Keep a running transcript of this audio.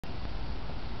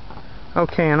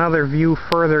Okay, another view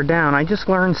further down. I just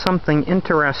learned something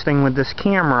interesting with this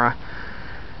camera.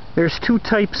 There's two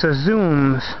types of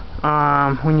zooms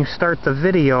when you start the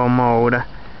video mode.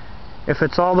 If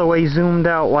it's all the way zoomed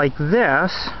out like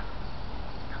this,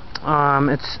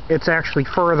 it's actually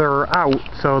further out,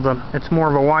 so it's more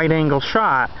of a wide-angle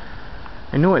shot.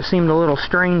 I knew it seemed a little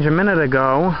strange a minute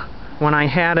ago when I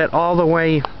had it all the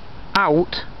way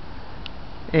out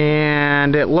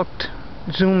and it looked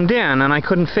zoomed in and I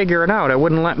couldn't figure it out. It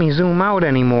wouldn't let me zoom out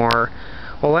anymore.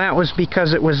 Well, that was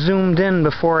because it was zoomed in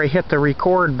before I hit the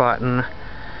record button.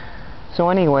 So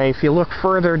anyway, if you look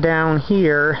further down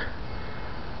here,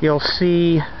 you'll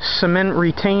see cement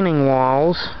retaining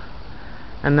walls,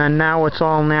 and then now it's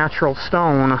all natural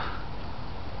stone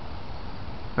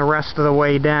the rest of the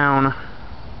way down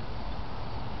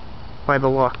by the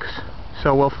looks.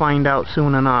 So we'll find out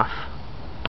soon enough.